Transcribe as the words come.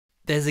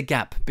there's a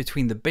gap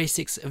between the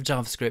basics of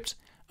JavaScript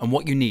and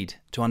what you need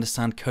to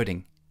understand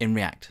coding in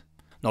React.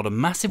 Not a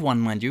massive one,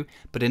 mind you,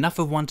 but enough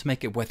of one to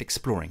make it worth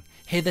exploring.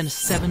 Here then are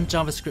 7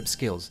 JavaScript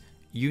skills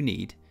you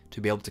need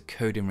to be able to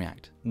code in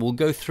React. We'll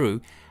go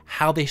through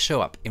how they show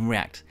up in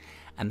React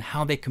and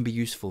how they can be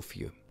useful for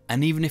you.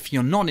 And even if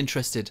you're not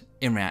interested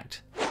in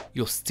React,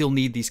 you'll still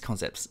need these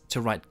concepts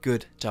to write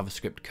good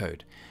JavaScript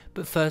code.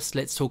 But first,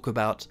 let's talk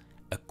about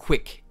a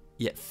quick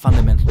yet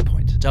fundamental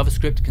point.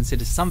 JavaScript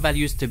considers some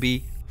values to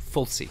be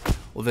falsy.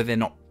 Although they're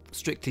not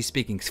strictly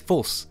speaking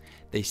false,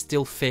 they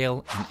still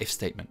fail an if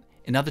statement.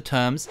 In other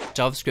terms,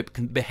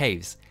 JavaScript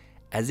behaves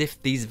as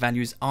if these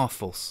values are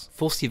false.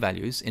 Falsy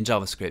values in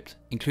JavaScript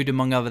include,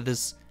 among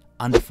others,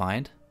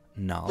 undefined,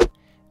 null,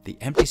 the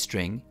empty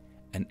string,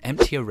 an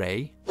empty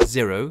array,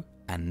 0,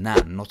 and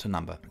nan, not a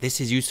number.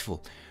 This is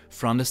useful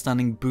for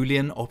understanding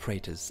Boolean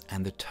operators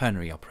and the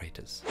ternary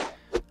operators.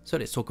 So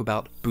let's talk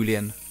about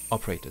Boolean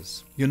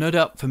operators. You're no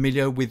doubt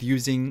familiar with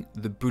using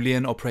the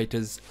Boolean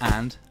operators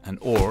and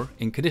or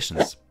in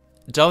conditions.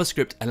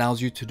 JavaScript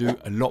allows you to do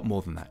a lot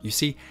more than that. You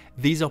see,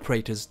 these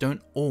operators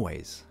don't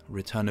always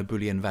return a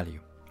Boolean value.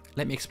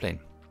 Let me explain.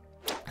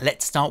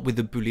 Let's start with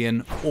the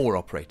Boolean OR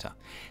operator.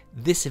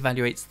 This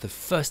evaluates the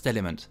first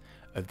element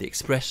of the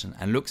expression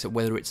and looks at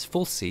whether it's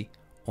falsy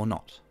or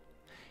not.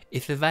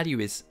 If the value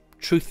is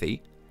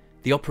truthy,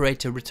 the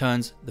operator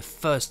returns the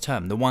first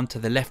term, the one to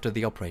the left of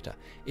the operator.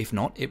 If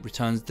not, it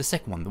returns the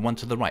second one, the one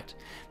to the right.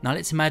 Now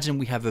let's imagine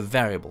we have a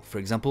variable, for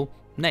example,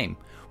 name.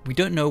 We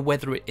don't know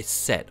whether it is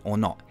set or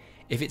not.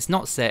 If it's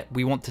not set,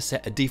 we want to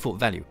set a default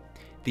value.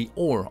 The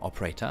OR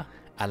operator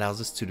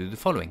allows us to do the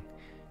following.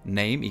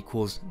 Name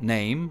equals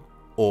name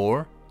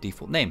or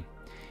default name.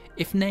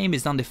 If name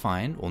is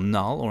undefined or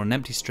null or an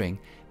empty string,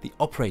 the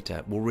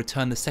operator will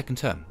return the second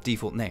term,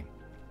 default name.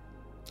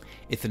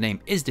 If the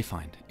name is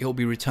defined, it will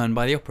be returned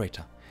by the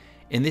operator.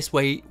 In this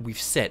way, we've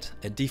set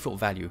a default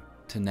value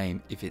to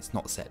name if it's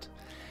not set.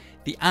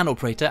 The AND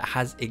operator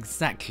has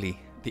exactly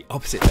the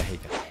opposite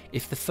behavior.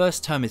 If the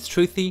first term is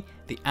truthy,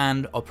 the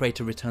AND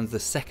operator returns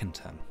the second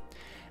term.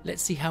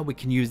 Let's see how we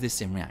can use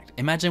this in React.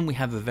 Imagine we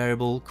have a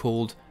variable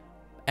called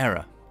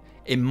error.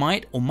 It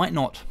might or might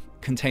not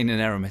contain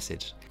an error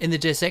message. In the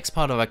JSX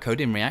part of our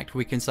code in React,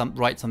 we can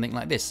write something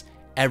like this.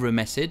 Error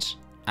message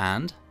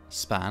and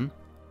span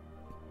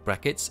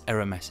brackets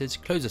error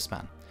message close a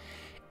span.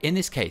 In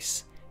this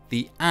case,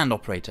 the AND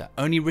operator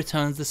only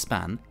returns the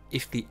span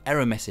if the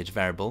error message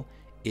variable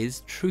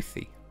is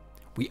truthy.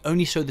 We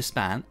only show the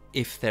span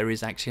if there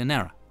is actually an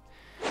error.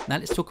 Now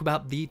let's talk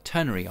about the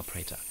ternary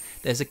operator.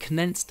 There's a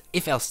condensed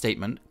if-else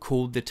statement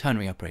called the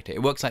ternary operator.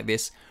 It works like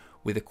this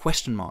with a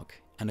question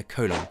mark and a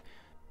colon.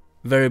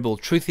 Variable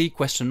truthy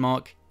question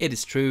mark, it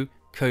is true,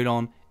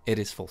 colon, it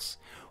is false.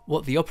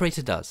 What the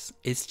operator does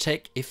is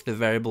check if the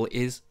variable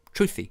is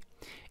truthy.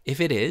 If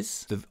it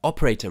is, the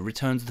operator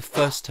returns the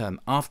first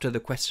term after the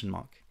question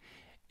mark.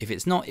 If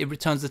it's not, it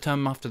returns the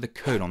term after the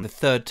colon, the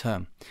third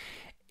term.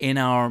 In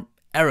our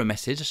error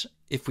message,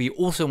 if we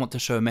also want to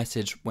show a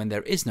message when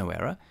there is no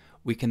error,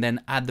 we can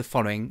then add the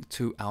following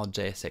to our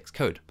JSX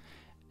code.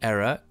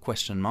 Error,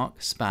 question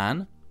mark,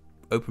 span,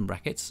 open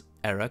brackets,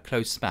 error,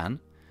 close span,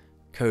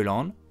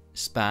 colon,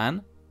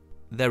 span,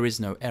 there is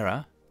no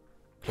error,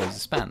 close the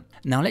span.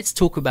 Now let's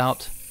talk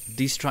about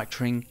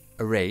destructuring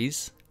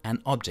arrays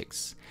and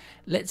objects.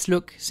 Let's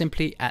look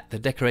simply at the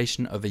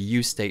declaration of a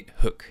useState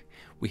hook.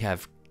 We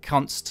have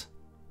const,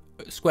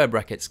 square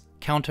brackets,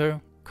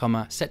 counter,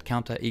 comma, set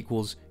counter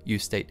equals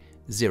useState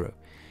 0.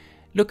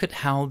 Look at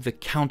how the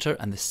counter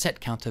and the set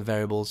counter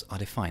variables are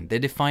defined. They're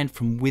defined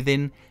from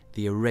within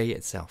the array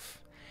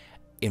itself.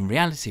 In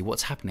reality,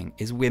 what's happening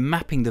is we're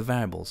mapping the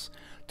variables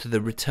to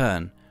the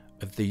return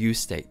of the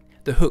useState.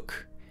 The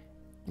hook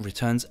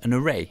returns an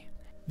array.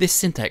 This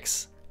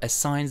syntax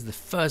assigns the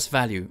first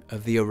value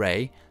of the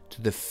array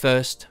to the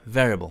first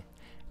variable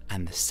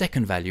and the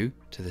second value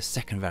to the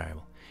second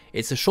variable.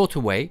 It's a shorter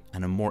way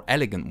and a more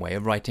elegant way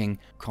of writing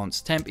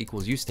const temp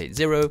equals useState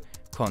 0,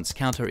 const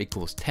counter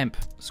equals temp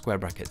square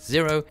brackets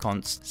 0,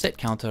 const set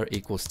counter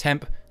equals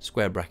temp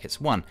square brackets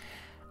 1.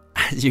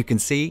 As you can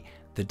see,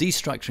 the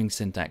destructuring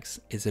syntax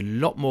is a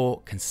lot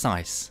more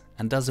concise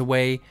and does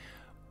away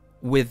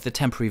with the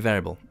temporary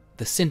variable.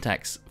 The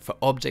syntax for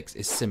objects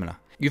is similar.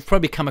 You've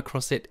probably come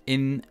across it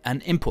in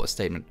an import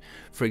statement.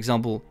 For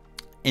example,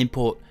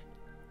 import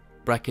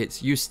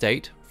brackets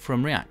useState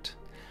from React.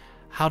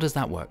 How does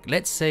that work?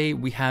 Let's say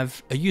we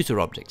have a user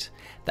object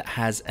that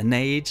has an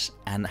age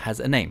and has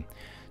a name.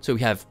 So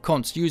we have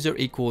const user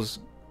equals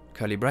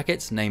curly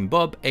brackets, name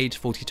Bob, age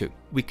 42.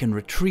 We can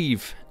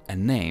retrieve a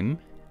name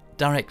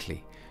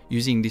directly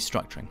using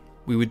destructuring.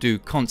 We would do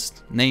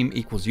const name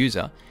equals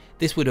user.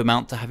 This would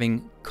amount to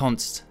having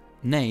const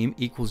name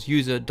equals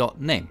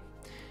user.name.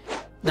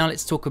 Now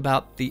let's talk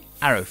about the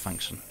arrow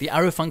function. The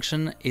arrow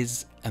function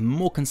is a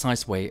more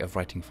concise way of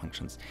writing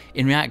functions.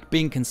 In React,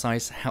 being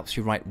concise helps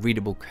you write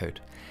readable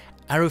code.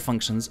 Arrow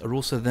functions are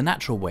also the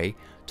natural way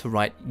to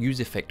write use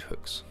effect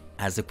hooks.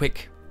 As a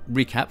quick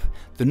recap,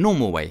 the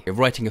normal way of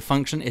writing a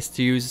function is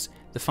to use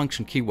the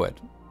function keyword.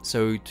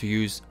 So to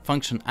use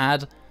function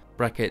add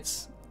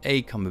brackets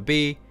a comma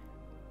b,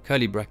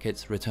 curly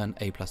brackets, return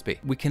a plus b.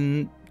 We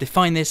can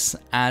define this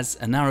as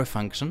an arrow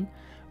function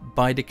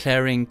by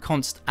declaring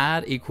const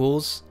add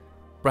equals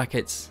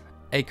brackets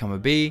a comma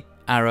b,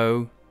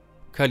 arrow,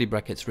 curly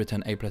brackets,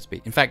 return a plus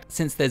b. In fact,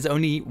 since there's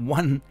only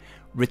one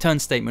return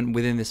statement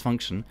within this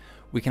function,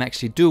 we can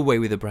actually do away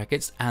with the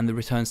brackets and the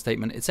return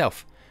statement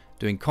itself,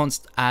 doing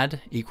const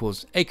add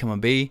equals a comma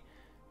b,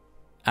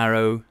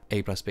 arrow,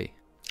 a plus b.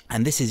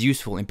 And this is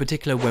useful in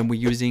particular when we're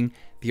using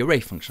the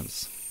array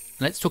functions.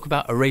 Let's talk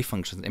about array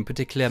functions, in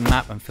particular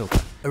map and filter.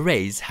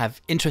 Arrays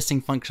have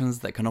interesting functions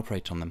that can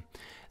operate on them.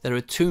 There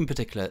are two in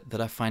particular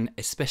that I find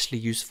especially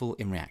useful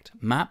in React: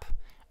 map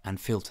and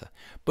filter.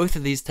 Both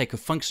of these take a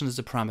function as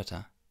a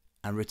parameter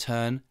and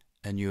return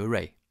a new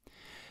array.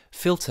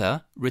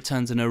 Filter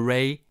returns an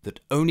array that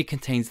only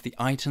contains the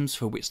items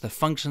for which the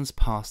functions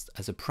passed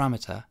as a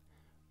parameter,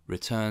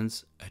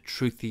 returns a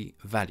truthy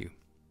value.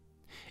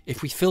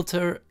 If we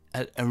filter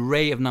an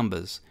array of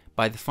numbers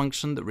by the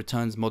function that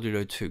returns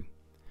modulo 2,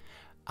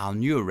 our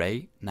new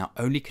array now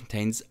only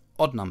contains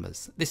odd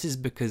numbers. This is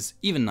because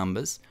even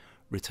numbers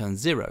return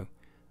 0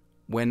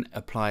 when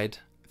applied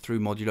through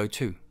modulo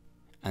 2,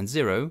 and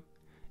 0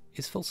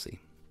 is falsy.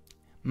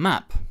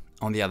 Map,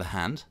 on the other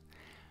hand,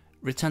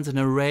 returns an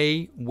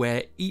array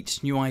where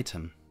each new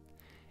item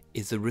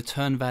is the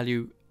return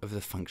value of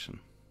the function.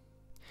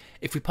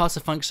 If we pass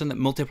a function that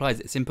multiplies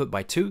its input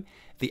by 2,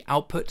 the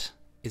output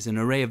is an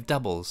array of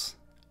doubles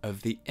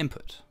of the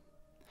input.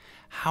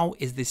 How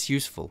is this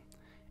useful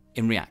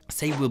in React?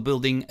 Say we're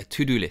building a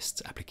to-do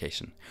list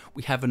application.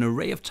 We have an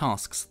array of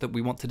tasks that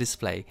we want to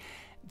display.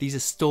 These are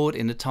stored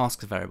in the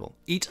tasks variable.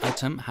 Each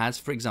item has,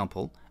 for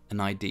example, an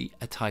ID,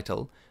 a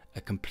title,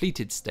 a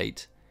completed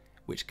state,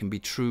 which can be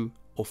true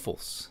or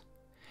false.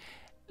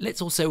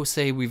 Let's also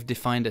say we've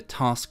defined a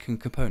task and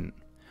component.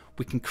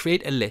 We can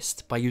create a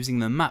list by using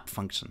the map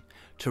function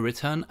to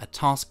return a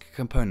task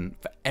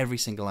component for every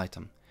single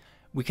item.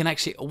 We can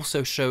actually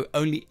also show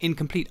only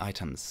incomplete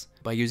items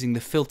by using the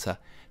filter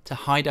to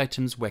hide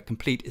items where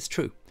complete is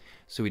true.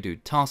 So we do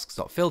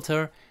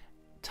tasks.filter,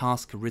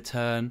 task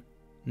return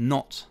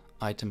not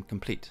item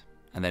complete,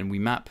 and then we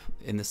map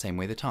in the same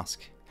way the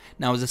task.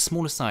 Now, as a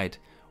small aside,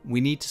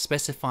 we need to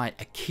specify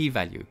a key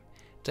value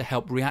to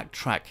help React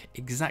track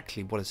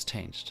exactly what has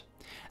changed.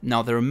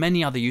 Now, there are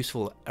many other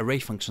useful array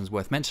functions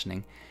worth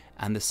mentioning,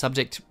 and the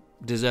subject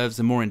deserves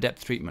a more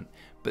in-depth treatment,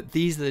 but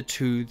these are the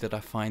two that I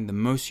find the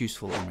most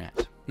useful in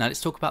React. Now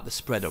let's talk about the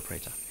spread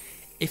operator.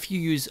 If you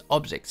use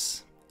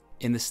objects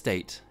in the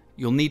state,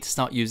 you'll need to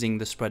start using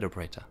the spread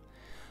operator.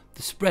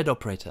 The spread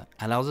operator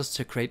allows us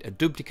to create a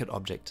duplicate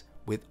object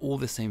with all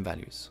the same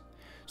values.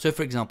 So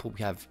for example,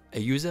 we have a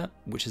user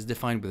which is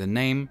defined with a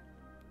name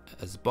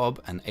as Bob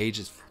and age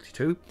is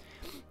 42.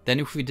 Then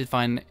if we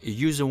define a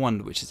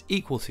user1 which is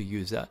equal to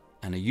user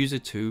and a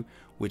user2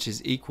 which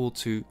is equal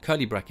to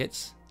curly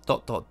brackets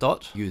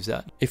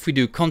user. If we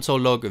do console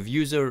log of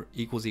user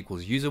equals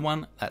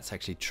user1, that's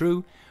actually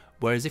true.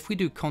 Whereas if we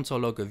do console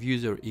log of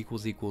user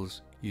equals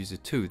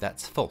user2,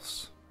 that's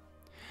false.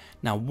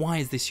 Now, why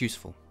is this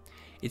useful?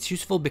 It's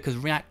useful because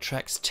React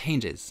tracks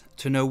changes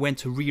to know when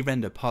to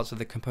re-render parts of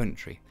the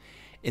componentry.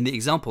 In the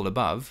example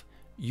above,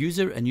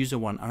 user and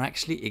user1 are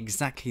actually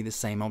exactly the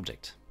same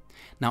object.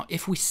 Now,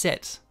 if we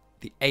set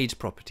the age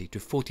property to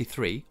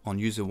 43 on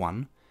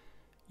user1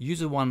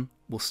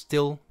 will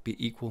still be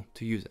equal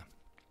to user.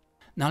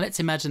 Now let's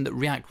imagine that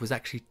React was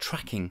actually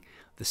tracking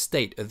the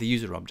state of the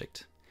user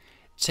object.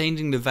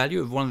 Changing the value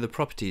of one of the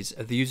properties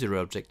of the user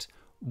object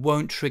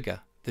won't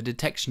trigger the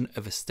detection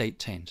of a state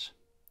change.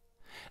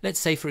 Let's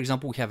say, for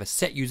example, we have a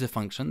setUser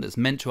function that's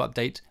meant to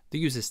update the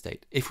user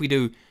state. If we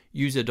do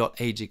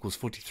user.age equals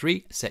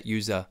 43,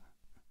 setUser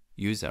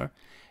user,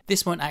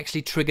 this won't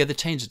actually trigger the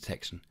change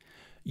detection.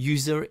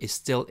 User is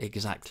still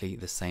exactly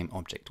the same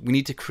object. We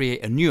need to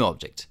create a new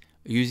object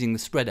using the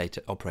spread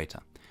operator.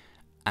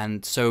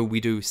 And so we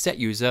do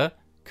setUser,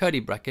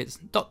 curly brackets,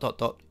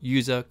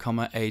 user,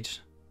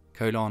 age,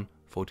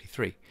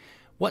 43.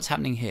 What's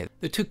happening here?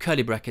 The two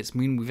curly brackets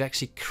mean we've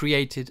actually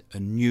created a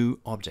new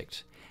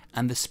object,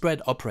 and the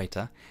spread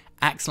operator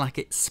acts like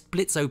it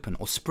splits open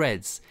or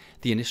spreads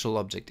the initial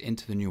object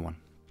into the new one.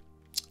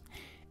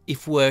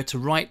 If we're to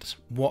write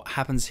what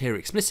happens here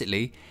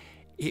explicitly,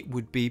 it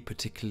would be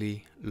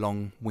particularly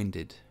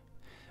long-winded.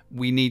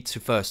 We need to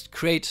first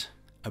create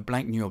a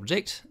blank new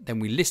object, then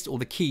we list all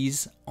the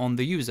keys on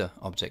the user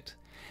object.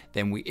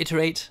 Then we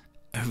iterate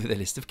over the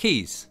list of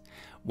keys.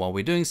 While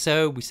we're doing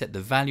so, we set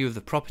the value of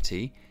the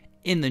property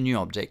in the new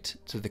object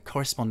to the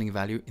corresponding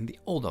value in the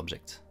old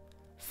object.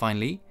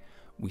 Finally,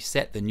 we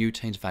set the new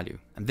change value.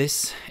 And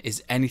this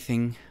is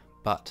anything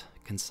but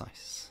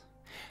concise.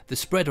 The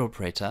spread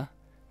operator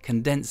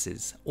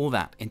condenses all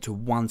that into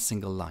one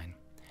single line,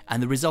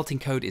 and the resulting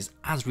code is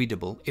as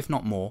readable, if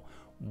not more,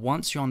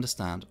 once you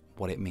understand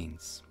what it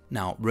means.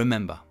 Now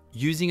remember,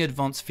 using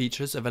advanced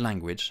features of a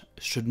language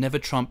should never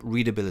trump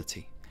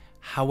readability.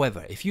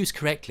 However, if used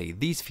correctly,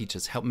 these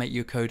features help make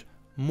your code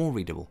more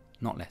readable,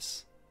 not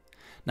less.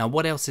 Now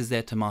what else is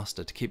there to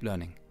master to keep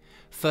learning?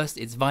 First,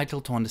 it's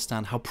vital to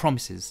understand how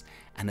promises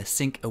and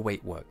async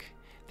await work.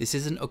 This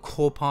isn't a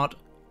core part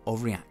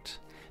of React.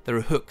 There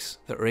are hooks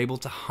that are able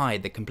to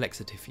hide the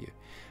complexity for you,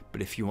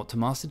 but if you want to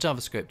master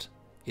JavaScript,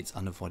 it's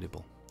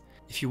unavoidable.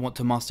 If you want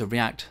to master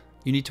React,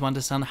 you need to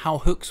understand how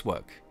hooks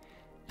work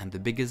and the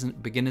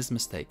beginner's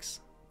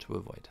mistakes to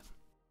avoid.